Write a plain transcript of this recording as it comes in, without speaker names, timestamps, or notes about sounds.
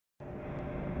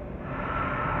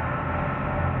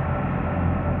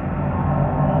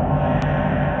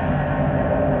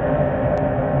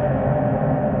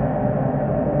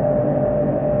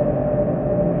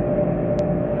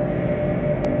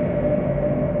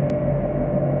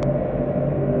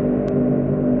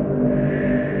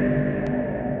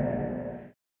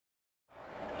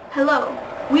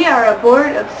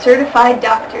Board of Certified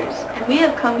Doctors, and we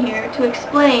have come here to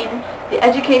explain the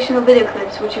educational video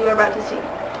clips which you are about to see.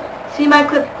 See my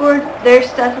clipboard, their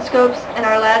stethoscopes, and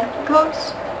our lab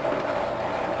coats?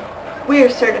 We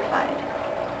are certified.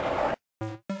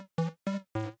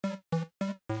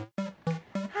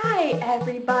 Hi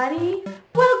everybody,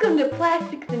 welcome to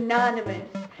Plastics Anonymous.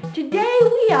 Today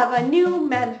we have a new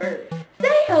member.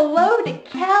 Say hello to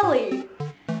Kelly.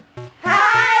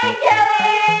 Hi Kelly!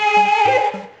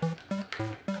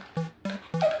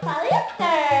 It's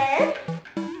polyester.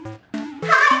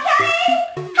 Hi Kelly!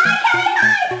 Hi Kelly,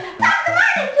 hi! Dr.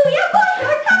 Martin, so you're going to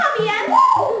her tummy and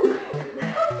woo!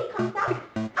 Come see, come stop.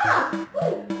 Ah,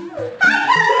 woo. Hi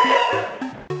Kelly!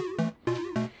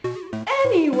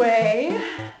 Anyway,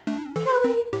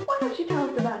 Kelly, why don't you tell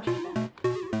us about yourself?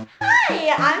 Hi,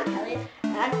 I'm Kelly,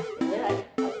 and I really like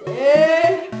plastic.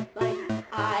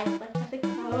 I like plastic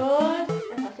clothes,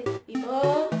 and plastic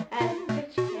people, and plastic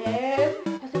chairs,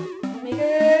 plastic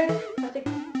makers, plastic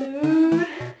food,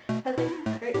 plastic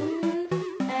curtains,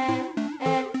 and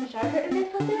the shower curtain is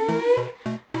plastic,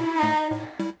 and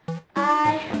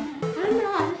I don't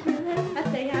know, I just really like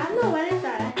plastic. I don't know when it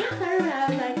started. I think it started when I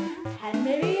was like 10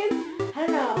 maybe. I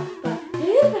don't know, but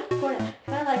maybe it was before that. I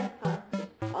like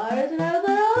colors when I was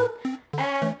little,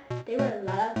 and they were a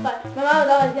lot of fun. My mom was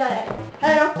always yelling,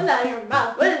 "Hey, don't put that in your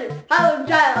mouth. What is it? I'm a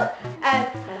child." And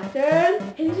my doctor,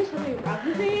 he's just something wrong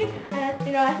with me. And,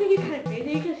 you know, I think he's kind of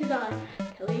crazy because he's all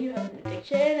like, "Kelly, you have an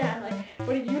addiction." And I'm like,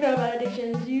 "What do you know about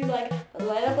addictions? Do you, like,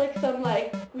 light up like some,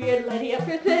 like, weird lighting up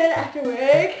person after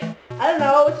work? I don't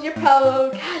know. What's your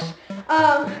problem?" Gosh. I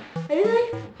really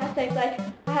like plastic. Like,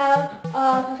 I have a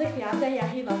plastic fiance. Yeah,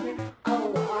 he loves me a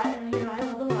lot. And, you know, I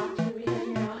love him a lot too because,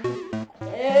 you know, he's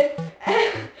plastic.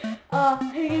 And,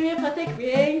 he gave me a plastic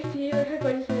ring. See, look how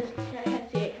gorgeous it is. I can't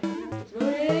see it because it's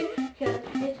moving. Because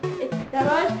it's that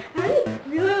much. I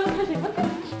really love plastic. What the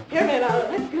scare me about it?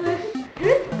 Let's do this.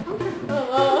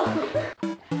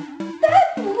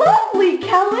 That's lovely,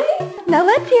 Kelly. Now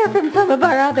let's hear from some of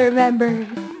our other members.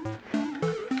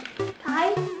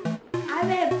 Hi, I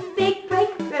made a big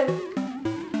breakthrough.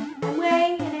 I'm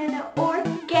wearing an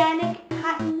organic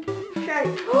cotton shirt.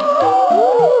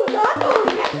 Oh, that's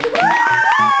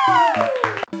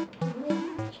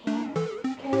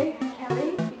okay, Kelly,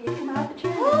 you need to come out of the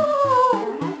chair. You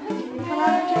need to come out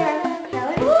of the chair.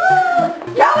 Kelly?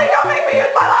 Kelly, don't make me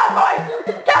use my loud voice!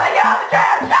 Kelly, get out of the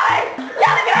chair! Kelly!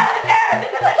 Kelly, get out of the chair!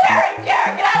 This is a sharing chair!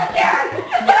 Get out of the chair!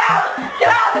 Get out! Get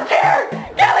out of the chair!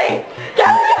 Kelly!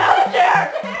 Kelly, get out of the chair!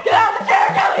 Get out of the chair,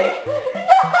 Kelly!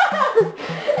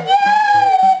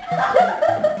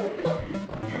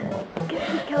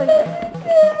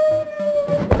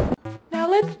 Now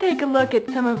let's take a look at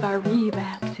some of our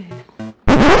relapses.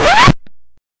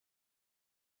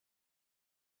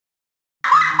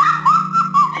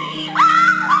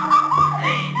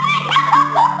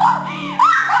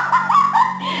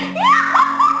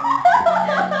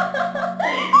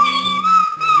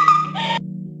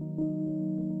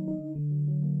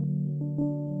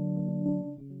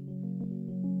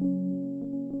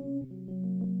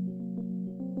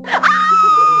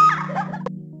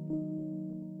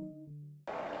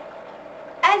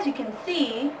 As you can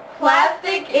see,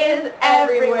 plastic is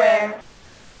everywhere.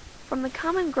 From the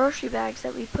common grocery bags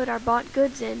that we put our bought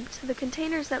goods in to the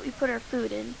containers that we put our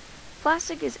food in,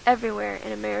 plastic is everywhere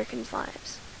in Americans'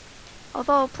 lives.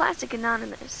 Although Plastic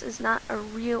Anonymous is not a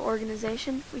real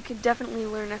organization, we could definitely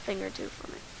learn a thing or two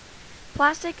from it.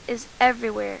 Plastic is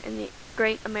everywhere in the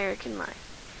great American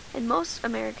life, and most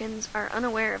Americans are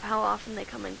unaware of how often they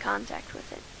come in contact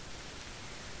with it.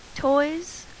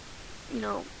 Toys,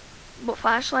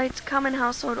 flashlights, common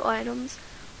household items,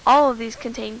 all of these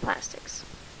contain plastics.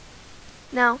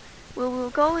 Now, we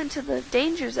will go into the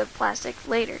dangers of plastic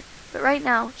later, but right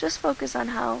now, just focus on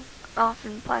how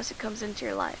often plastic comes into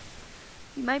your life.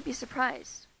 You might be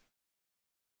surprised.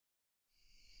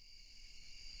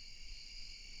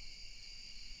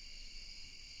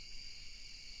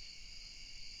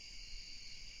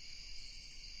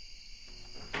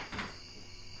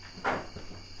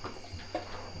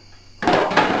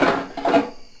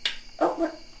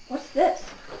 What's this?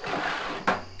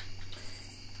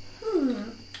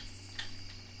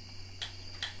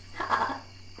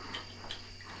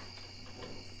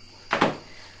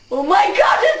 Oh my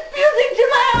gosh, it's fusing to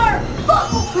my arm!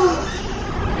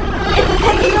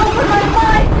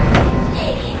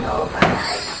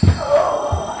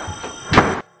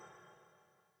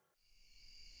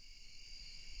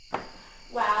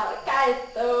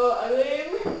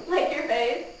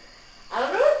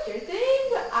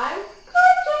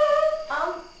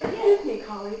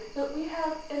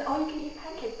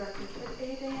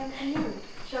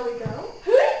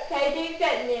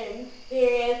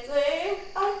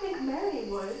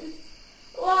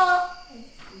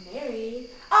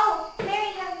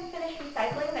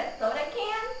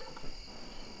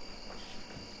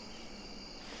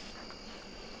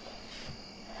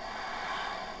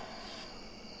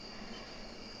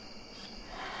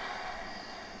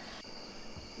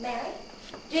 Mary?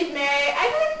 Jeez, Mary, I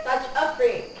think you're such a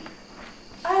freak.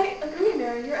 I agree,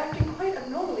 Mary. You're acting quite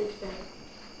abnormally today.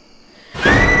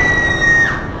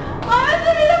 Mom is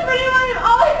to be the pretty one who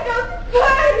always goes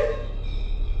first!